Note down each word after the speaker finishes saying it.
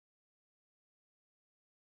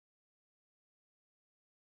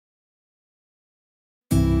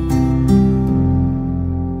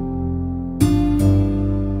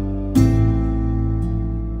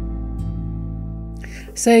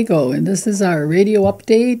Sago, and this is our radio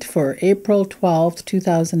update for April 12th,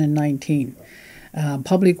 2019.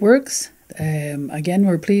 Public Works, again,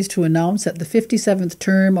 we're pleased to announce that the 57th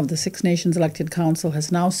term of the Six Nations Elected Council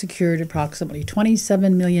has now secured approximately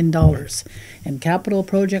 $27 million in capital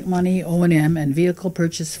project money, O&M, and vehicle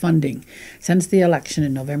purchase funding since the election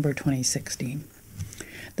in November 2016.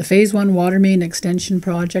 The Phase 1 water main extension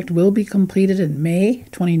project will be completed in May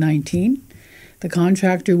 2019. The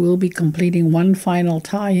contractor will be completing one final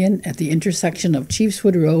tie-in at the intersection of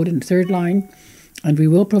Chiefswood Road and 3rd Line, and we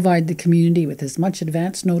will provide the community with as much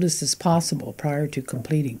advance notice as possible prior to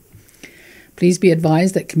completing. Please be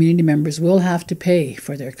advised that community members will have to pay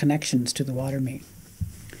for their connections to the water main.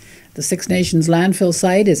 The Six Nations landfill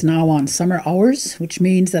site is now on summer hours, which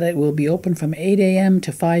means that it will be open from 8 a.m.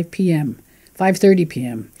 to 5:30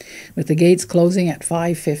 p.m., with the gates closing at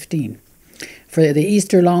 5:15. For the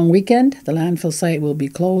Easter long weekend, the landfill site will be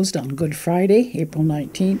closed on Good Friday, April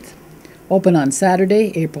 19th, open on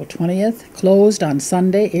Saturday, April 20th, closed on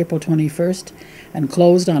Sunday, April 21st, and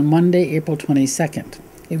closed on Monday, April 22nd.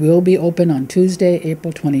 It will be open on Tuesday,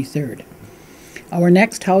 April 23rd. Our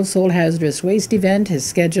next household hazardous waste event is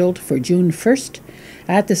scheduled for June 1st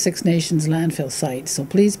at the Six Nations landfill site, so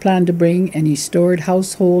please plan to bring any stored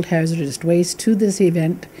household hazardous waste to this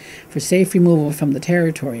event for safe removal from the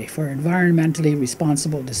territory for environmentally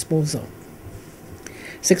responsible disposal.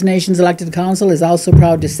 Six Nations Elected Council is also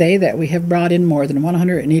proud to say that we have brought in more than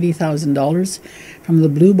 $180,000 from the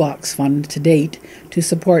Blue Box Fund to date to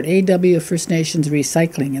support AW First Nations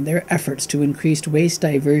recycling and their efforts to increase waste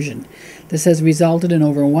diversion. This has resulted in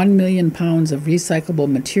over 1 million pounds of recyclable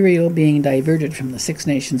material being diverted from the Six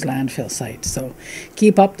Nations landfill site. So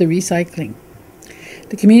keep up the recycling.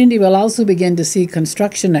 The community will also begin to see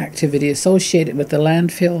construction activity associated with the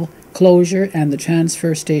landfill closure and the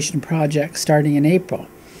transfer station project starting in April.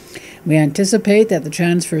 We anticipate that the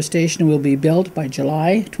transfer station will be built by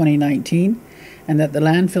July 2019 and that the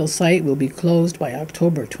landfill site will be closed by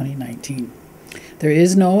October 2019. There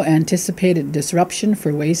is no anticipated disruption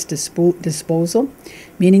for waste disposal,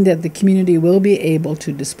 meaning that the community will be able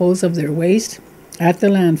to dispose of their waste at the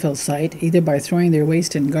landfill site, either by throwing their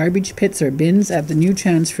waste in garbage pits or bins at the new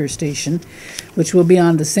transfer station, which will be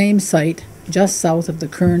on the same site just south of the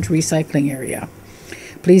current recycling area.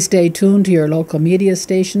 Please stay tuned to your local media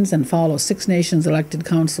stations and follow Six Nations Elected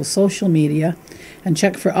Council social media and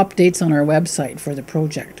check for updates on our website for the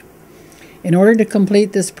project. In order to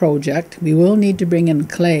complete this project, we will need to bring in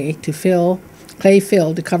clay fill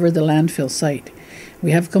to cover the landfill site.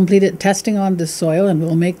 We have completed testing on this soil and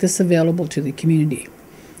will make this available to the community.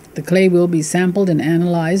 The clay will be sampled and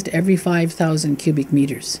analyzed every 5,000 cubic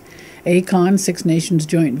meters. ACON Six Nations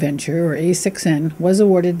Joint Venture, or A6N, was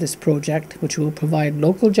awarded this project, which will provide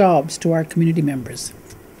local jobs to our community members.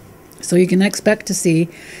 So you can expect to see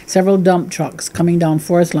several dump trucks coming down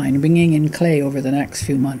 4th Line bringing in clay over the next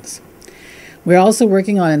few months. We're also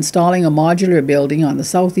working on installing a modular building on the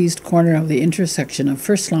southeast corner of the intersection of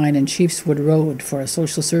 1st Line and Chiefswood Road for a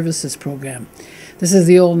social services program. This is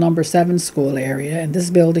the old number 7 school area, and this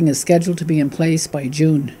building is scheduled to be in place by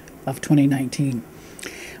June of 2019.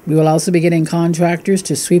 We will also be getting contractors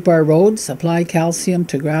to sweep our roads, apply calcium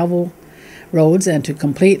to gravel roads, and to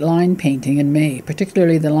complete line painting in May.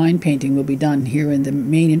 Particularly the line painting will be done here in the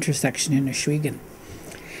main intersection in Ohsweken.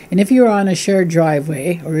 And if you are on a shared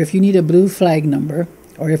driveway, or if you need a blue flag number,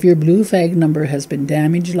 or if your blue flag number has been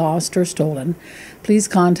damaged, lost, or stolen, please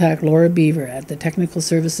contact Laura Beaver at the Technical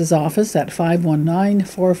Services Office at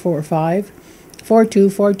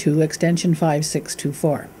 519-445-4242, extension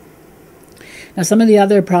 5624. Now, some of the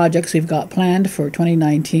other projects we've got planned for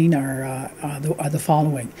 2019 are the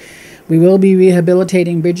following. We will be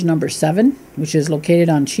rehabilitating Bridge number 7, which is located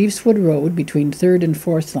on Chiefswood Road between 3rd and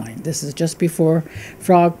 4th Line. This is just before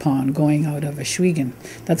Frog Pond going out of Ohsweken.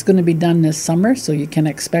 That's going to be done this summer, so you can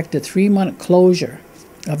expect a 3-month closure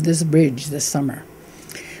of this bridge this summer.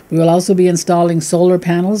 We will also be installing solar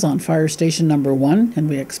panels on Fire Station number 1, and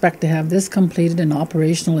we expect to have this completed and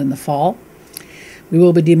operational in the fall. We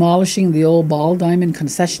will be demolishing the old Ball Diamond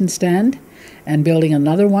concession stand and building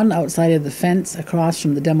another one outside of the fence across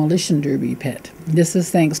from the demolition derby pit. This is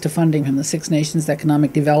thanks to funding from the Six Nations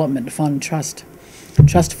Economic Development Fund Trust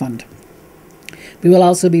Fund. We will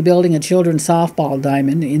also be building a children's softball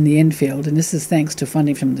diamond in the infield, and this is thanks to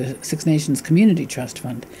funding from the Six Nations Community Trust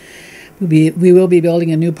Fund. We will be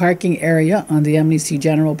building a new parking area on the Emily C.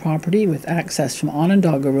 General property with access from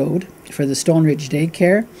Onondaga Road for the Stone Ridge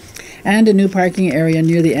Daycare, and a new parking area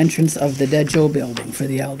near the entrance of the Dead Joe building for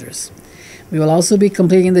the elders. We will also be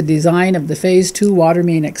completing the design of the Phase 2 water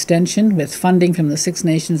main extension with funding from the Six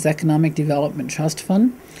Nations Economic Development Trust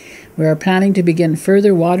Fund. We are planning to begin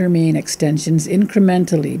further water main extensions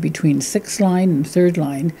incrementally between 6th Line and 3rd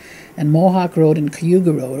Line and Mohawk Road and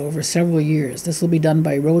Cayuga Road over several years. This will be done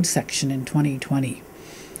by road section in 2020.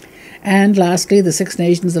 And lastly, the Six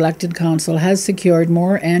Nations Elected Council has secured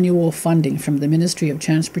more annual funding from the Ministry of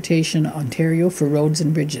Transportation Ontario for roads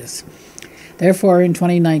and bridges. Therefore, in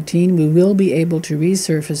 2019, we will be able to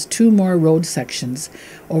resurface 2 more road sections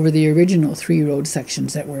over the original 3 road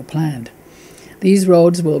sections that were planned. These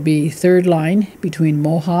roads will be 3rd Line between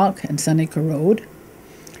Mohawk and Seneca Road,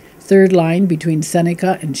 3rd Line between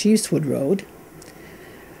Seneca and Chiefswood Road,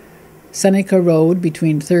 Seneca Road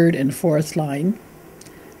between 3rd and 4th Line,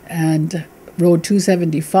 and Road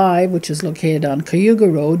 275, which is located on Cayuga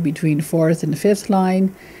Road between 4th and 5th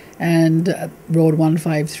Line, and Road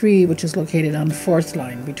 153, which is located on 4th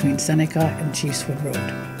Line between Seneca and Chiefswood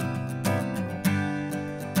Road.